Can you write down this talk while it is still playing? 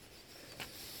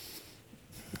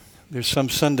There's some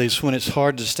Sundays when it's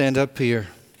hard to stand up here.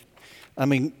 I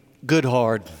mean, good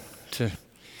hard to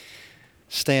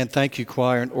stand. Thank you,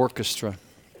 choir and orchestra.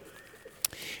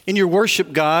 In your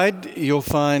worship guide, you'll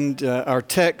find our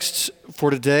texts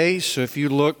for today. So if you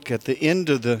look at the end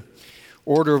of the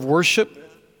order of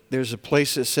worship, there's a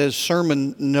place that says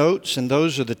sermon notes, and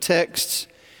those are the texts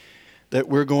that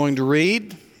we're going to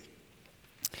read.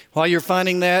 While you're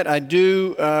finding that, I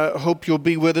do hope you'll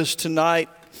be with us tonight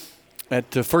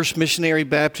at the First Missionary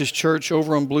Baptist Church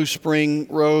over on Blue Spring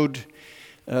Road.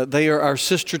 They are our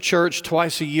sister church.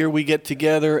 Twice a year we get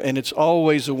together, and it's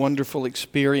always a wonderful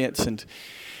experience. And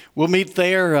we'll meet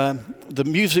there.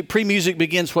 The pre-music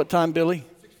begins what time, Billy?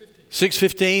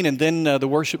 6:15, and then the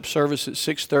worship service at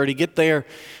 6:30. Get there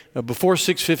before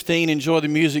 6:15. Enjoy the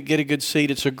music. Get a good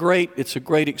seat. It's a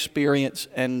great experience,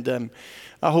 and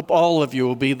I hope all of you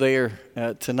will be there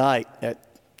tonight at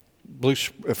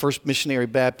First Missionary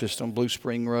Baptist on Blue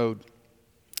Spring Road.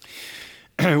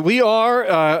 We are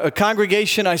a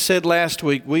congregation, I said last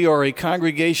week, we are a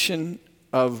congregation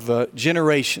of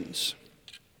generations.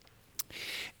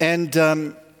 And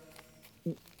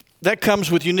that comes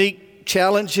with unique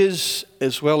challenges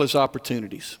as well as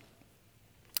opportunities.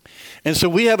 And so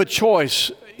we have a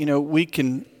choice. You know, we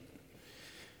can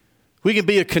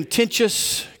be a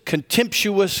contentious,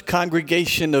 contemptuous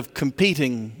congregation of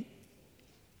competing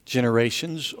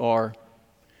generations, or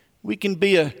we can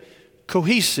be a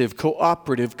cohesive,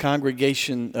 cooperative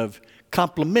congregation of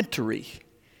complementary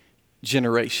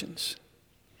generations.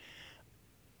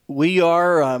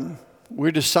 We're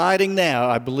deciding now,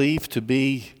 I believe, to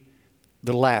be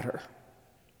the latter.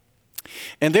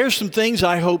 And there's some things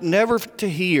I hope never to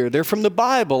hear. They're from the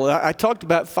Bible. I talked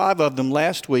about 5 of them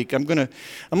last week. I'm going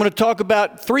to talk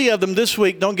about 3 of them this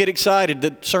week. Don't get excited.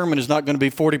 The sermon is not going to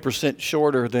be 40%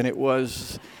 shorter than it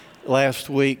was last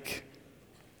week.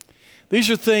 These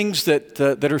are things that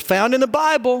are found in the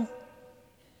Bible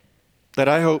that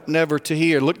I hope never to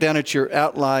hear. Look down at your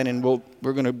outline, and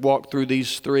we're going to walk through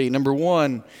these 3. Number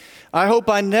 1, I hope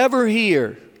I never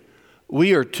hear,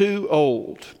 we are too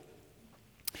old.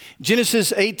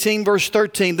 Genesis 18, verse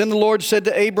 13, then the Lord said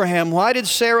to Abraham, why did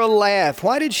Sarah laugh?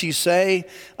 Why did she say,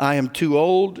 I am too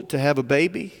old to have a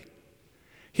baby?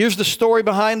 Here's the story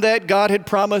behind that. God had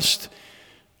promised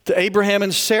to Abraham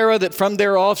and Sarah that from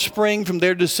their offspring, from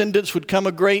their descendants would come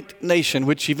a great nation,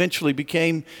 which eventually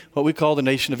became what we call the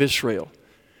nation of Israel.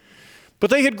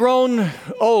 But they had grown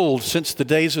old since the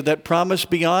days of that promise,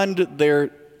 beyond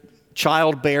their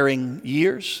childbearing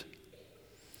years.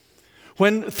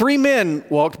 When 3 men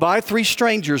walked by, 3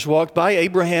 strangers walked by,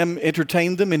 Abraham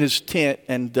entertained them in his tent,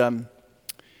 and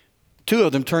 2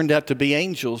 of them turned out to be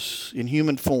angels in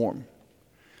human form.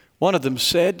 One of them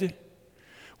said,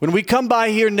 when we come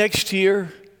by here next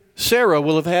year, Sarah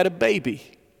will have had a baby.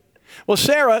 Well,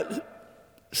 Sarah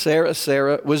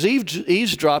was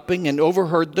eavesdropping and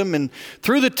overheard them, and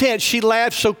through the tent she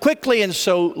laughed so quickly and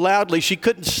so loudly she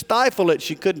couldn't stifle it,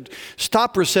 she couldn't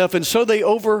stop herself, and so they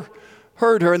overheard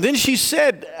her. And then she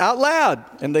said out loud,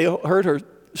 and they heard her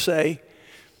say,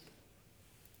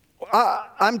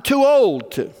 I'm too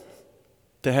old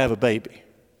to have a baby.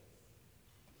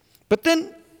 But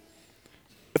then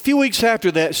a few weeks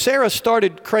after that, Sarah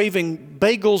started craving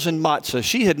bagels and matzah.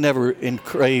 She had never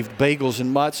craved bagels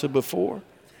and matzah before.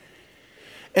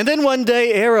 And then one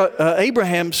day,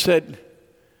 Abraham said,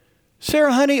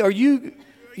 Sarah, honey, are you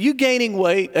gaining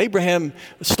weight? Abraham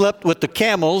slept with the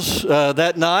camels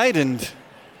that night, and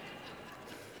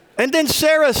then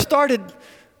Sarah started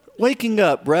waking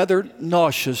up rather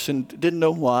nauseous and didn't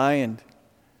know why.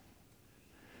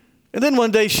 And then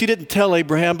one day she didn't tell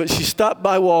Abraham, but she stopped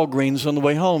by Walgreens on the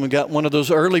way home and got one of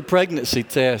those early pregnancy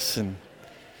tests. And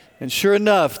sure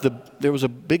enough, there was a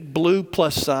big blue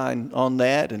plus sign on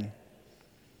that. And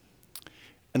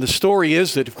the story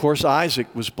is that, of course,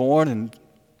 Isaac was born,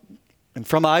 and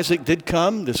from Isaac did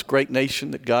come this great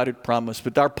nation that God had promised.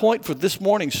 But our point for this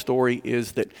morning's story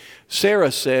is that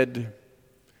Sarah said,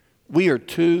 we are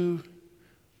too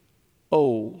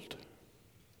old.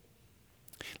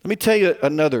 Let me tell you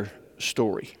another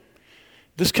story.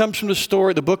 This comes from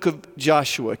the book of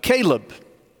Joshua. Caleb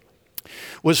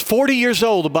was 40 years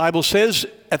old, the Bible says,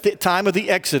 at the time of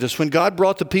the Exodus. When God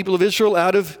brought the people of Israel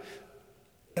out of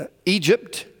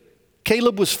Egypt,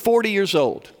 Caleb was 40 years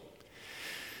old.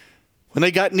 When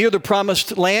they got near the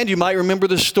promised land, you might remember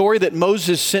the story that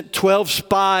Moses sent 12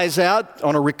 spies out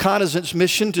on a reconnaissance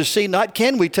mission to see not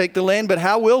can we take the land, but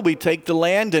how will we take the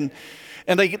land. And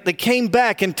they came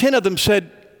back, and 10 of them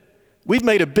said, we've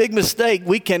made a big mistake.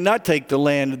 We cannot take the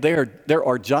land. There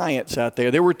are giants out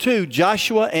there. There were 2,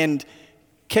 Joshua and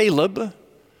Caleb,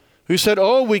 who said,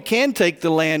 oh, we can take the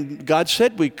land. God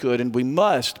said we could and we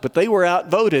must. But they were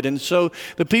outvoted. And so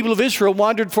the people of Israel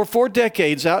wandered for 4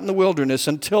 decades out in the wilderness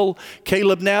until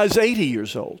Caleb now is 80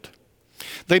 years old.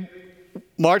 They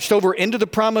marched over into the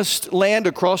promised land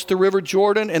across the river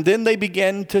Jordan, and then they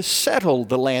began to settle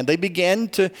the land. They began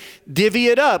to divvy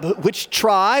it up. Which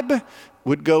tribe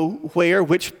would go where?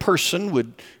 Which person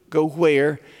would go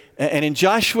where? And in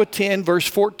Joshua 10, verse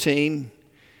 14,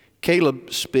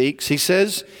 Caleb speaks. He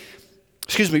says,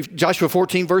 Joshua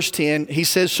 14, verse 10, he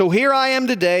says, so here I am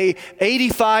today,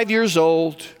 85 years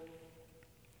old.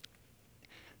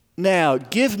 Now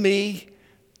give me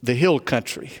the hill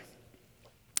country.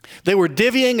 They were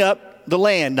divvying up the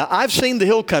land. Now, I've seen the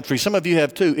hill country. Some of you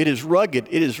have too. It is rugged.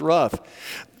 It is rough.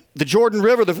 The Jordan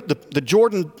River, the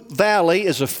Jordan Valley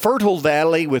is a fertile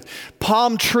valley with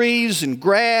palm trees and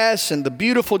grass, and the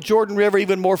beautiful Jordan River,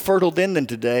 even more fertile then than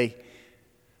today.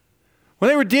 When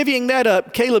they were divvying that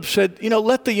up, Caleb said,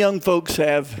 let the young folks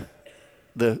have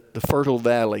the fertile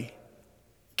valley.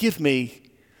 Give me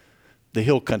the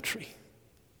hill country.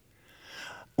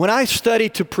 When I study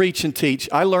to preach and teach,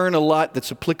 I learn a lot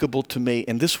that's applicable to me.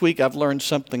 And this week I've learned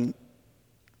something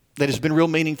that has been real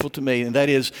meaningful to me, and that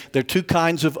is there are 2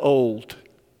 kinds of old.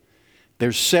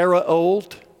 There's Sarah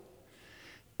old,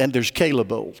 and there's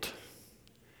Caleb old.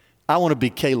 I want to be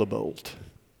Caleb old.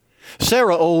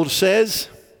 Sarah old says,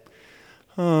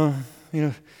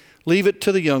 leave it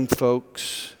to the young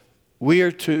folks. We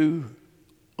are too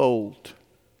old.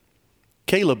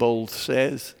 Caleb old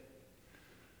says,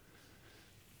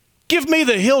 give me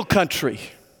the hill country.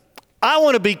 I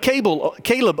want to be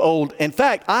Caleb old. In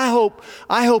fact, I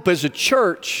hope as a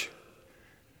church,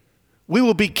 we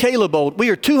will be Caleb old. We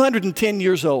are 210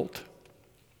 years old.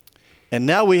 And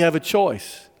now we have a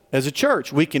choice. As a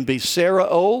church, we can be Sarah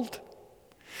old,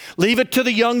 leave it to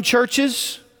the young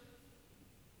churches,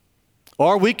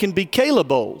 or we can be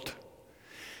Caleb old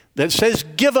that says,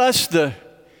 give us the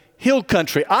hill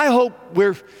country. I hope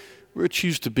we're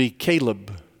choose to be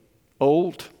Caleb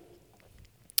old.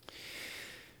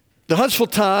 The Huntsville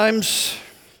Times,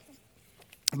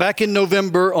 back in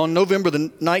November, on November the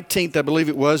 19th, I believe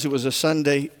it was a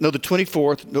Sunday, the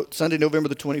 24th, Sunday, November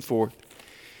the 24th.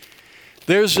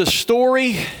 There's a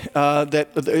story that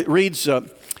it reads,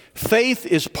 faith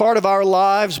is part of our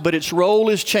lives, but its role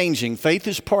is changing. Faith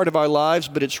is part of our lives,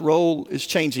 but its role is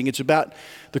changing. It's about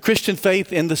the Christian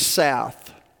faith in the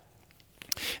South.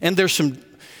 And there's some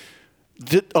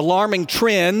alarming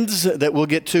trends that we'll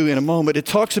get to in a moment. It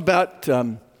talks about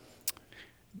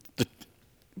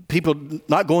people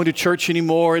not going to church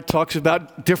anymore. It talks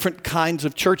about different kinds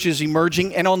of churches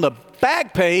emerging. And on the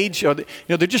back page,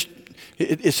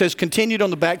 it says continued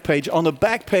on the back page. On the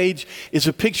back page is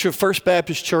a picture of First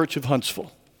Baptist Church of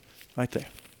Huntsville, right there.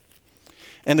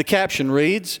 And the caption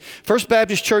reads, First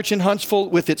Baptist Church in Huntsville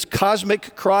with its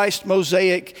cosmic Christ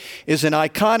mosaic is an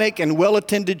iconic and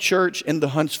well-attended church in the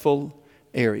Huntsville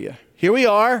area. Here we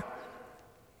are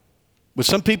with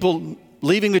some people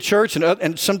leaving the church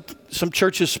and some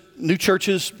churches, new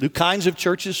kinds of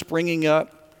churches springing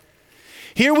up.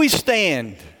 Here we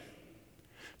stand,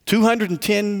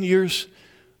 210 years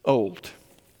old.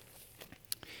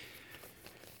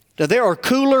 Now there are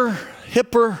cooler,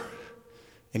 hipper,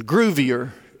 and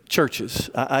groovier churches.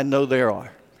 I know there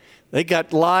are. They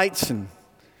got lights and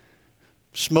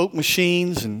smoke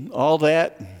machines and all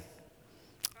that.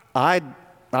 I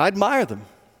admire them.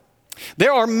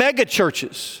 There are mega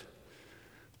churches.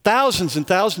 Thousands and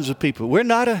thousands of people. We're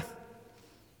not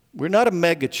a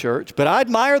mega church, but I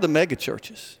admire the mega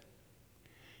churches.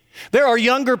 There are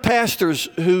younger pastors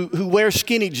who wear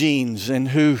skinny jeans and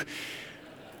who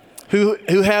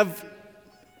have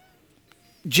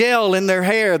gel in their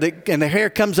hair and their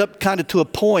hair comes up kind of to a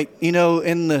point, in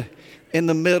the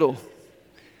middle.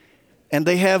 And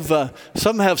they have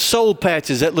some have soul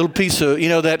patches, that little piece of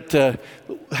that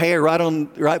hair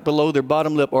right below their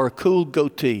bottom lip, or a cool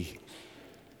goatee.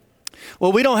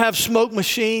 Well, we don't have smoke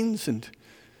machines, and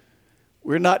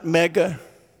we're not mega,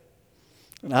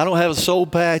 and I don't have a soul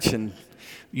patch, and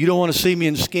you don't want to see me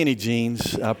in skinny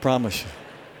jeans, I promise you.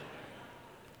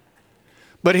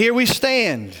 But here we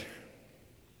stand.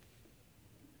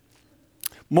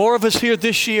 More of us here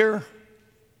this year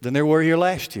than there were here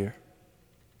last year,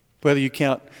 whether you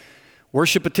count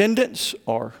worship attendance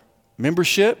or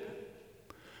membership.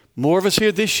 More of us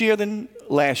here this year than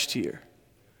last year.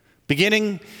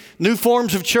 Beginning new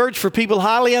forms of church for people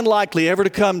highly unlikely ever to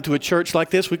come to a church like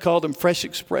this. We call them fresh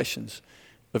expressions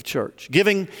of church.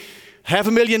 Giving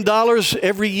 $500,000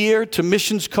 every year to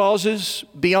missions causes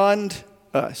beyond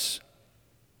us.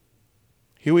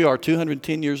 Here we are,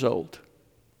 210 years old.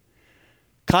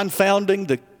 Confounding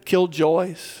the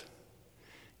killjoys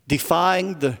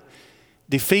defying the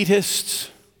defeatists,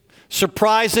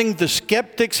 surprising the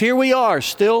skeptics. Here we are,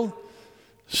 still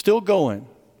going.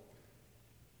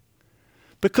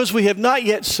 Because we have not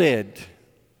yet said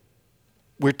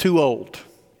we're too old.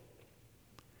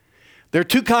 There are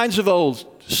two kinds of old,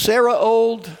 Sarah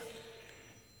old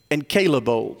and Caleb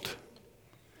old.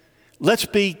 Let's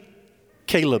be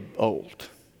Caleb old.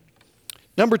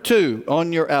 Number 2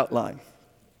 on your outline.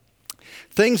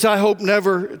 Things I hope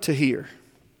never to hear.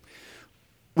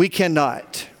 We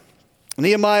cannot.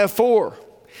 Nehemiah 4.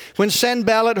 When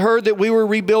Sanballat heard that we were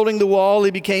rebuilding the wall,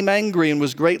 he became angry and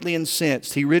was greatly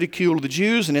incensed. He ridiculed the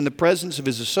Jews, and in the presence of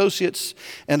his associates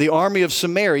and the army of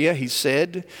Samaria, he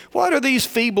said, "What are these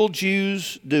feeble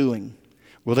Jews doing?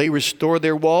 Will they restore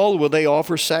their wall? Will they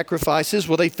offer sacrifices?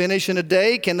 Will they finish in a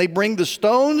day? Can they bring the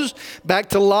stones back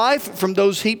to life from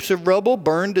those heaps of rubble,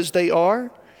 burned as they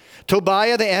are?"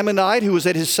 Tobiah the Ammonite, who was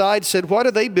at his side, said, "What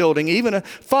are they building? Even a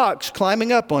fox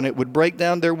climbing up on it would break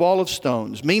down their wall of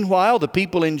stones." Meanwhile, the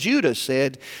people in Judah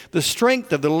said, "The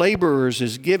strength of the laborers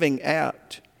is giving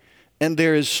out, and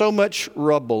there is so much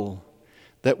rubble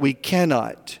that we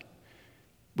cannot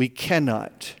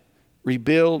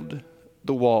rebuild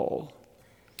the wall."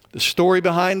 The story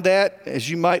behind that, as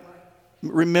you might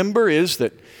remember, is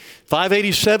that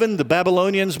 587, the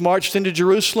Babylonians marched into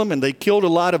Jerusalem and they killed a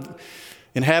lot of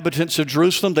inhabitants of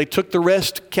Jerusalem. They took the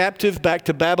rest captive back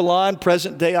to Babylon,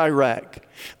 present-day Iraq.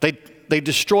 They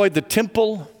destroyed the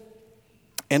temple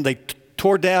and they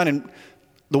tore down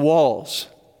the walls.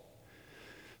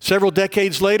 Several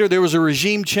decades later, there was a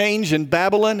regime change in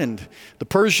Babylon, and the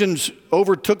Persians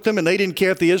overtook them, and they didn't care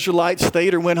if the Israelites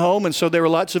stayed or went home, and so there were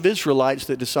lots of Israelites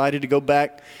that decided to go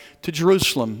back to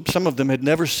Jerusalem. Some of them had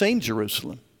never seen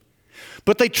Jerusalem.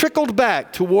 But they trickled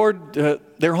back toward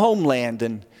their homeland,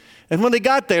 and when they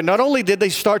got there, not only did they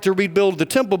start to rebuild the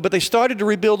temple, but they started to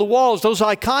rebuild the walls, those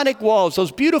iconic walls,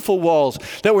 those beautiful walls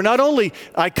that were not only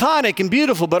iconic and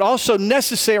beautiful, but also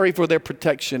necessary for their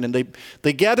protection. And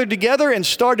they gathered together and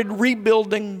started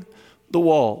rebuilding the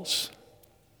walls.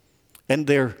 And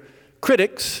their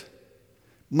critics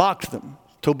mocked them,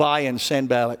 Tobiah and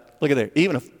Sanballat. Look at there.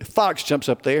 Even if a fox jumps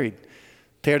up there, he'd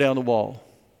tear down the wall.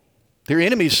 Their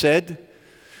enemies said,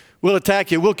 "We'll attack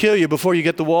you, we'll kill you before you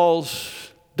get the walls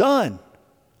done."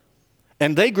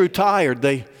 And they grew tired.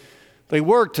 They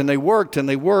worked and they worked and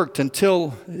they worked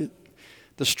until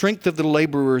the strength of the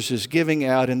laborers is giving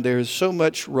out, and there is so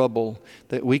much rubble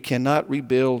that we cannot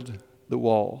rebuild the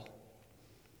wall.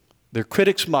 Their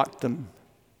critics mocked them.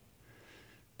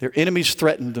 Their enemies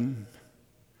threatened them.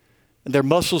 And their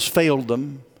muscles failed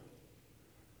them.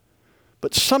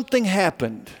 But something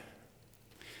happened.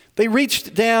 They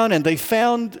reached down and they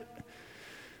found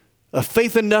a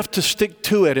faith enough to stick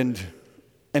to it, and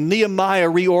Nehemiah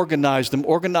reorganized them,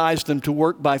 organized them to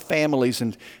work by families,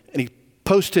 and he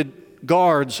posted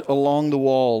guards along the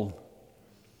wall.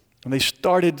 And they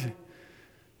started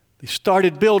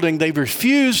building. They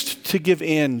refused to give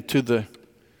in to the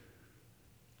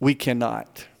 "we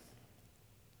cannot."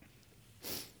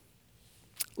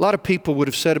 A lot of people would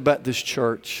have said about this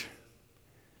church,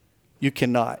 "You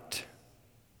cannot."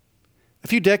 A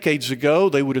few decades ago,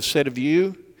 they would have said of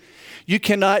you, "You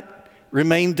cannot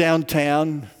remain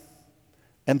downtown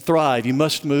and thrive. You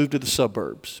must move to the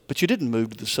suburbs." But you didn't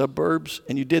move to the suburbs,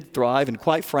 and you did thrive. And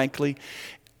quite frankly,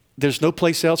 there's no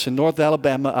place else in North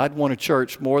Alabama I'd want a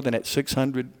church more than at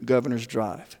 600 Governor's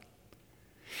Drive.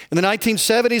 In the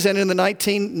 1970s and in the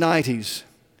 1990s,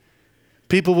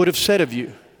 people would have said of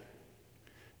you,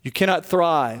 "You cannot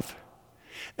thrive."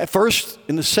 At first,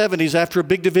 in the 70s, after a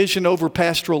big division over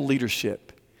pastoral leadership.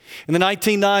 In the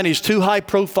 1990s, 2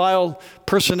 high-profile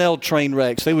personnel train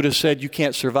wrecks. They would have said, "You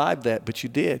can't survive that," but you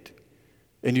did.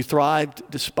 And you thrived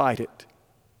despite it.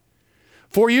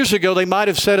 4 years ago, they might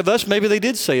have said of us, maybe they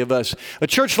did say of us, "A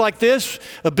church like this,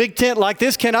 a big tent like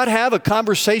this, cannot have a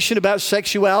conversation about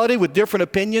sexuality with different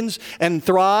opinions and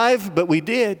thrive," but we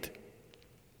did.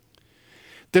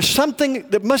 There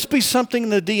must be something in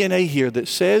the DNA here that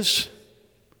says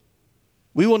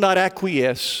we will not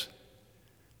acquiesce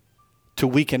to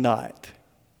 "we cannot."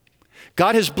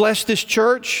 God has blessed this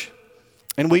church,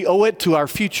 and we owe it to our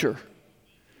future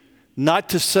not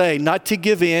to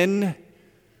give in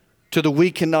to the "we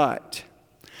cannot."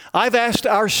 I've asked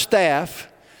our staff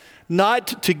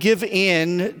not to give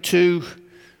in to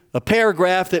a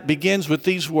paragraph that begins with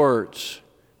these words,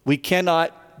 "We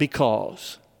cannot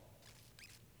because."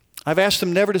 I've asked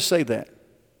them never to say that.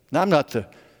 Now, I'm not the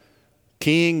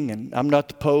king and I'm not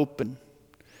the pope, and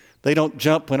they don't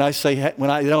jump they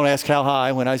don't ask how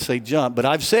high when I say jump. But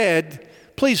I've said,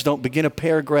 please don't begin a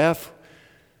paragraph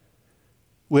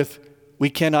with "we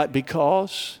cannot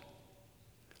because."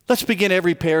 Let's begin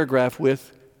every paragraph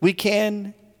with, we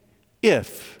can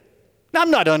if. Now, I'm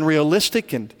not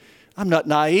unrealistic and I'm not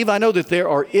naive. I know that there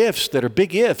are ifs that are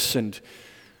big ifs, and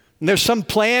there's some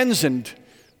plans and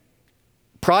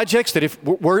projects that if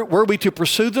were we to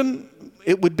pursue them,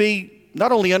 it would be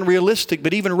not only unrealistic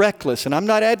but even reckless. And I'm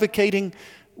not advocating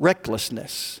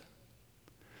recklessness.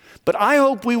 But I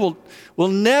hope we will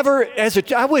never,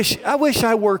 I wish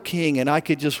I were king and I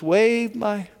could just wave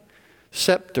my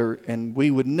scepter and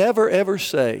we would never ever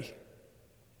say,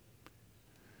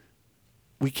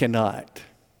 we cannot.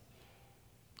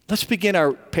 Let's begin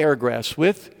our paragraphs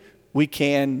with, we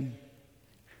can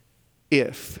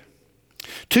if.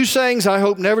 Two sayings I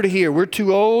hope never to hear. We're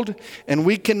too old and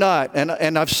we cannot.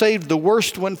 And I've saved the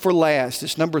worst one for last.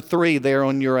 It's number 3 there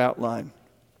on your outline.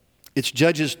 It's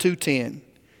Judges 2:10.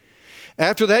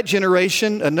 After that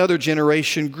generation, another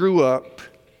generation grew up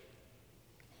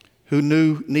who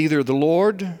knew neither the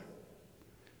Lord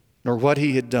nor what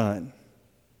he had done.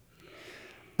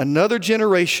 Another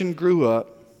generation grew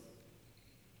up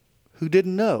who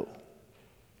didn't know.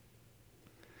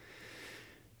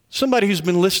 Somebody who's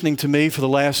been listening to me for the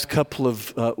last couple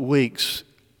of weeks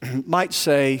might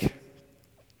say,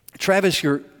 Travis,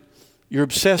 you're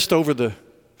obsessed over the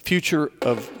future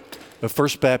of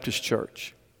First Baptist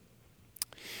Church.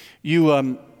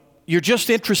 You're just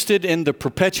interested in the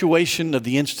perpetuation of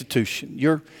the institution.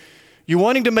 You're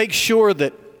wanting to make sure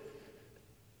that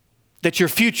your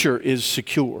future is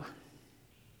secure.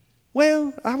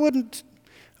 Well, I wouldn't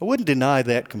deny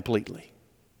that completely.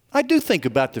 I do think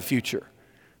about the future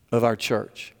of our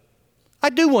church. I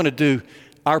do want to do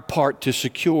our part to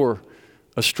secure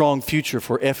a strong future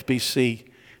for FBC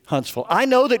Huntsville. I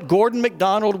know that Gordon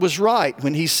MacDonald was right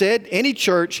when he said any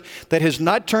church that has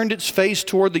not turned its face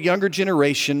toward the younger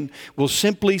generation will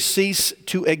simply cease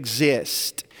to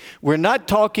exist. We're not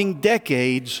talking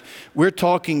decades, we're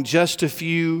talking just a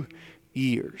few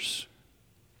years.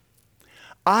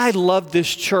 I love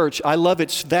this church. I love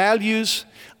its values.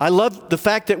 I love the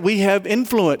fact that we have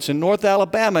influence in North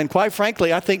Alabama. And quite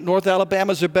frankly, I think North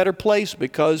Alabama is a better place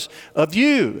because of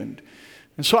you.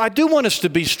 And so I do want us to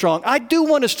be strong. I do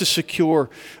want us to secure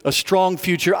a strong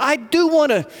future. I do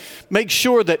want to make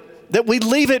sure that we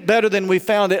leave it better than we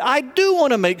found it. I do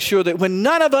want to make sure that when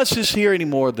none of us is here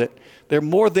anymore, that there are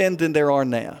more then than there are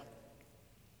now.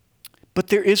 But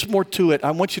there is more to it.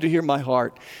 I want you to hear my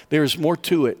heart. There is more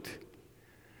to it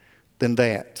than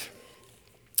that.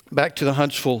 Back to the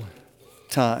Huntsville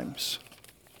Times.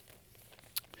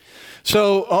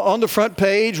 So on the front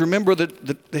page, remember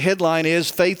that the headline is,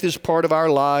 Faith is part of our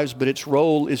lives, but its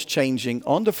role is changing.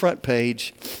 On the front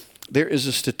page, there is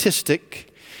a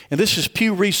statistic, and this is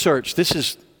Pew Research.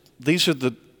 These are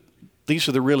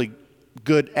the really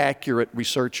good, accurate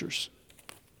researchers.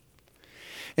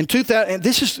 In 2000, and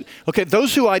this is, okay,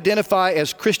 those who identify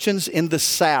as Christians in the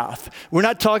South. We're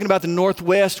not talking about the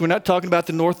Northwest. We're not talking about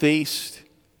the Northeast,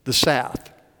 the South.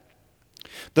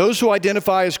 Those who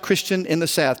identify as Christian in the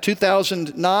South.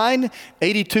 2009,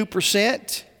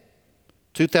 82%.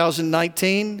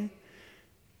 2019,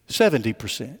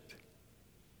 70%.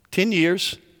 10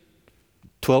 years,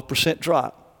 12%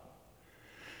 drop.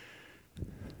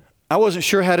 I wasn't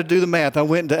sure how to do the math. I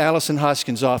went into Allison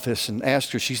Hoskins' office and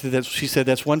asked her. She said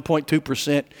that's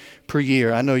 1.2% per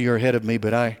year. I know you're ahead of me,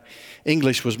 but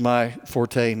English was my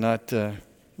forte, not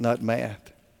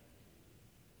math.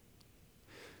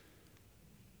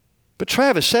 But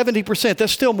Travis, 70%,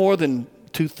 that's still more than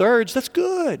 2/3. That's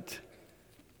good.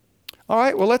 All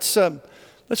right, well, let's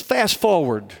fast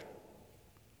forward.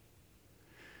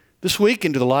 This week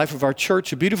into the life of our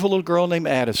church, a beautiful little girl named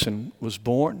Addison was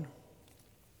born.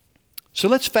 So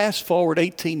let's fast forward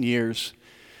 18 years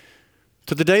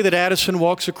to the day that Addison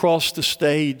walks across the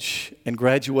stage and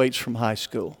graduates from high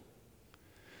school.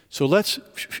 So let's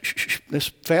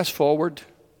fast forward.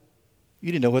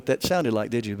 You didn't know what that sounded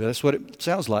like, did you? But that's what it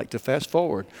sounds like to fast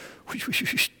forward.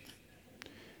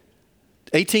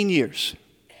 18 years.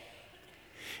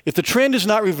 If the trend is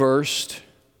not reversed,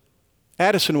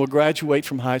 Addison will graduate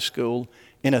from high school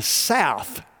in a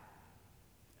South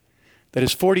that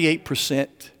is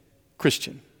 48%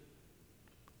 Christian.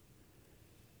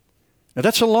 Now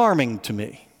that's alarming to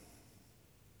me.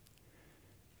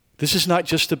 This is not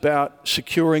just about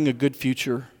securing a good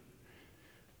future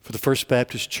for the First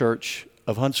Baptist Church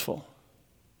of Huntsville.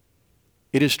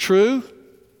 It is true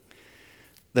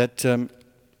that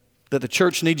the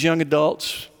church needs young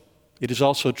adults. It is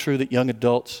also true that young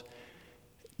adults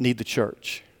need the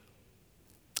church.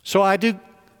 So I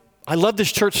love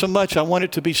this church so much. I want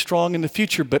it to be strong in the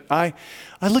future, but I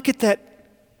look at that.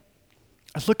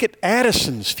 I look at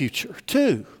Addison's future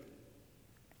too.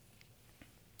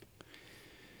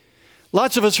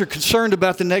 Lots of us are concerned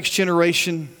about the next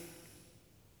generation.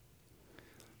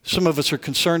 Some of us are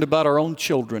concerned about our own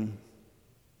children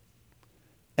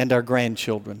and our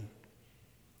grandchildren.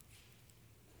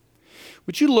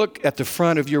 Would you look at the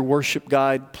front of your worship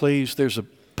guide, please? There's a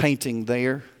painting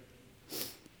there.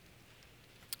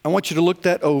 I want you to look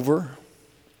that over.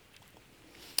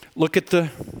 Look at the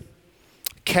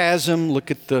chasm, look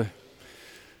at the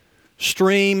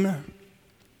stream.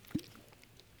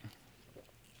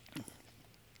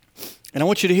 And I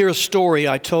want you to hear a story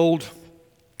I told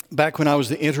back when I was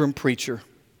the interim preacher.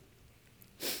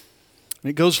 And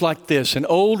it goes like this. An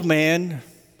old man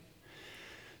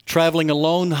traveling a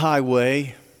lone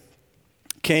highway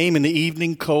came in the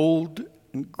evening cold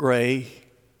and gray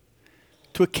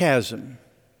to a chasm,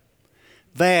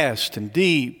 vast and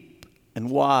deep and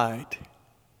wide.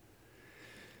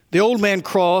 The old man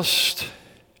crossed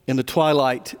in the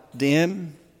twilight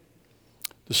dim.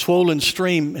 The swollen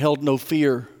stream held no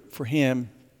fear for him.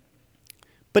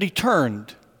 But he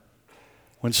turned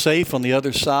when safe on the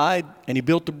other side, and he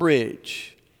built a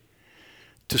bridge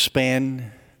to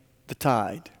span the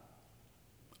tide.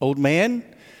 Old man,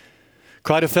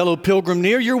 cried a fellow pilgrim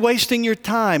near, you're wasting your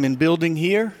time in building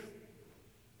here.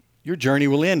 Your journey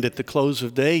will end at the close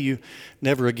of day. You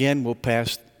never again will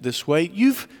pass this way.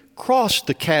 You've crossed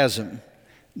the chasm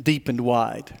deep and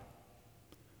wide.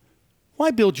 Why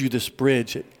build you this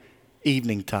bridge at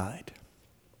evening tide?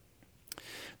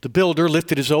 The builder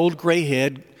lifted his old gray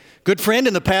head. Good friend,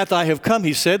 in the path I have come,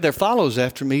 he said, there follows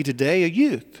after me today a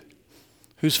youth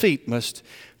whose feet must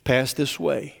pass this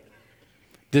way.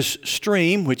 This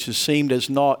stream, which has seemed as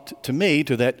naught to me,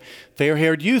 to that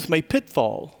fair-haired youth may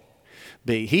pitfall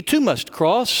be. He too must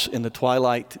cross in the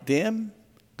twilight dim.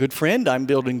 Good friend, I'm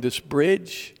building this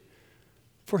bridge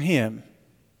for him.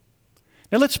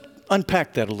 Now let's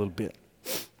unpack that a little bit.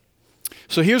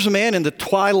 So here's a man in the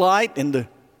twilight, in the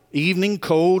evening,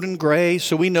 cold and gray.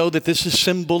 So we know that this is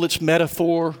symbol, it's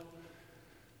metaphor,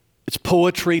 it's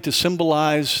poetry to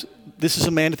symbolize this is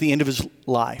a man at the end of his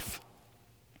life.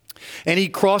 And he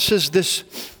crosses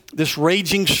this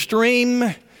raging stream,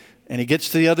 and he gets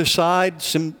to the other side,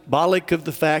 symbolic of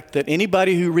the fact that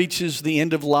anybody who reaches the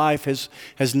end of life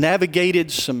has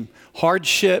navigated some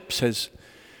hardships, has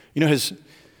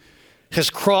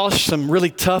crossed some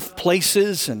really tough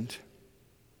places. And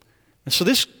so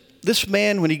this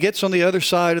man, when he gets on the other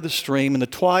side of the stream in the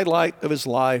twilight of his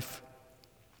life,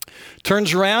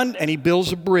 turns around and he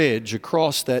builds a bridge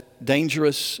across that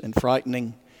dangerous and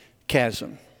frightening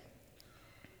chasm.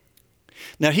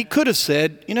 Now, he could have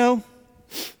said,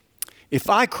 if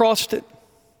I crossed it,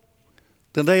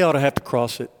 then they ought to have to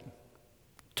cross it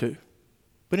too.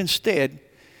 But instead,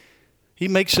 he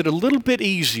makes it a little bit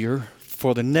easier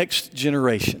for the next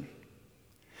generation.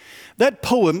 That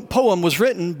poem was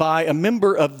written by a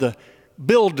member of the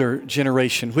builder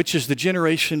generation, which is the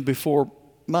generation before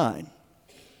mine.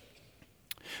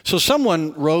 So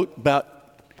someone wrote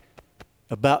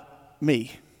about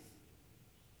me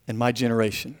and my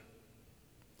generation.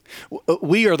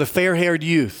 We are the fair-haired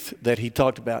youth that he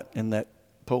talked about in that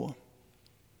poem.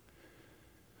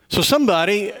 So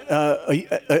somebody,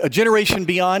 a generation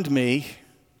beyond me,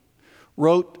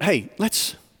 wrote, hey,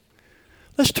 let's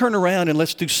turn around and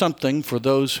let's do something for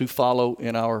those who follow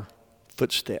in our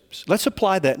footsteps. Let's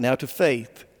apply that now to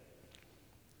faith.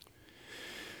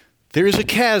 There is a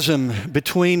chasm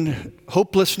between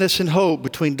hopelessness and hope,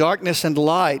 between darkness and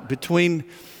light, between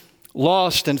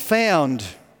lost and found,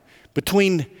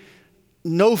 between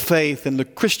no faith and the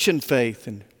Christian faith.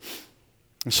 And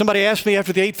somebody asked me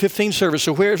after the 8:15 service,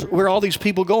 so where are all these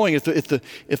people going if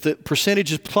the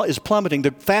percentage is plummeting?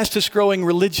 The fastest growing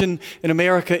religion in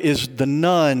America is the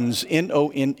nuns,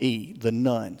 N-O-N-E, the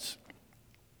nuns.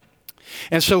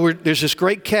 And so there's this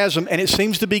great chasm, and it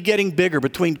seems to be getting bigger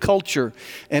between culture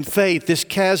and faith, this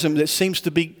chasm that seems to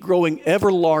be growing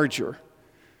ever larger.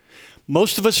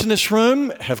 Most of us in this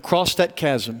room have crossed that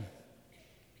chasm.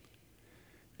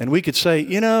 And we could say,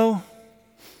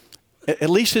 at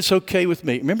least it's okay with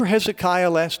me. Remember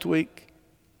Hezekiah last week?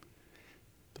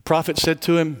 The prophet said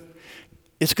to him,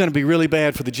 it's going to be really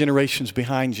bad for the generations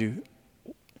behind you.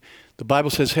 The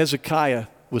Bible says Hezekiah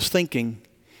was thinking,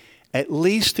 at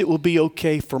least it will be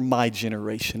okay for my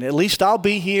generation. At least I'll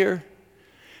be here,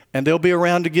 and they'll be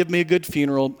around to give me a good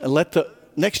funeral, and let the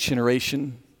next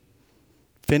generation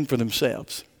fend for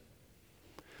themselves.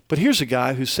 But here's a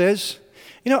guy who says,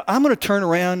 I'm going to turn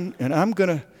around and I'm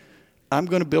going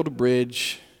to build a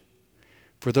bridge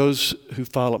for those who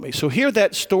follow me. So hear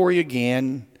that story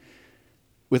again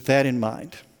with that in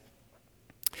mind.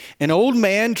 An old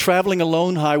man traveling a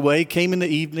lone highway came in the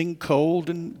evening, cold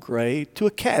and gray, to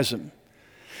a chasm,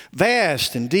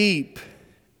 vast and deep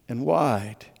and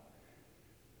wide.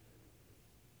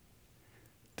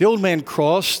 The old man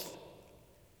crossed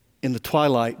in the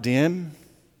twilight dim.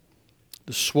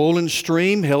 The swollen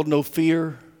stream held no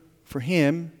fear for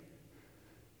him,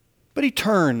 but he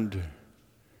turned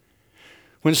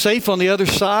when safe on the other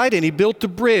side, and he built a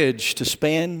bridge to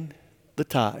span the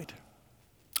tide.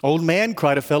 Old man,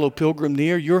 cried a fellow pilgrim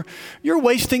near, you're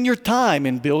wasting your time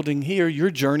in building here.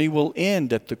 Your journey will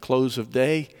end at the close of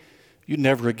day. You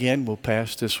never again will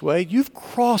pass this way. You've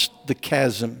crossed the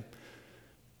chasm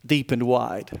deep and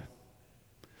wide.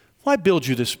 Why build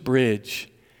you this bridge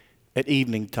at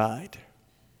evening tide?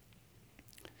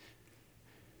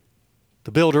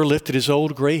 The builder lifted his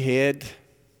old gray head.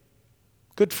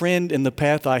 Good friend, in the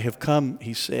path I have come,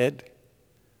 he said,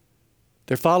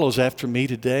 there follows after me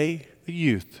today a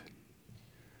youth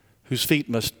whose feet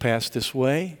must pass this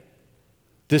way.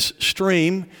 This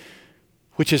stream,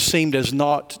 which has seemed as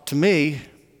naught to me,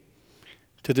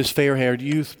 to this fair-haired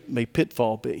youth may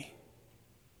pitfall be.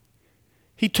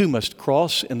 He too must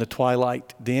cross in the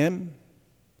twilight dim.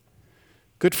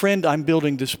 Good friend, I'm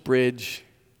building this bridge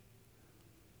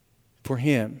for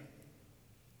him.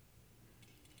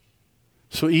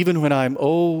 So even when I'm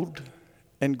old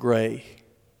and gray,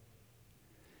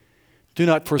 do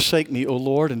not forsake me, O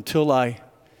Lord, until I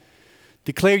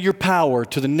declare your power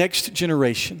to the next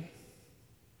generation,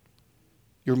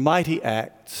 your mighty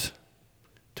acts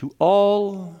to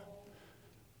all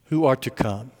who are to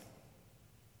come.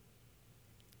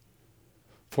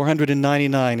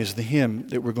 499 is the hymn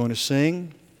that we're going to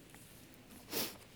sing.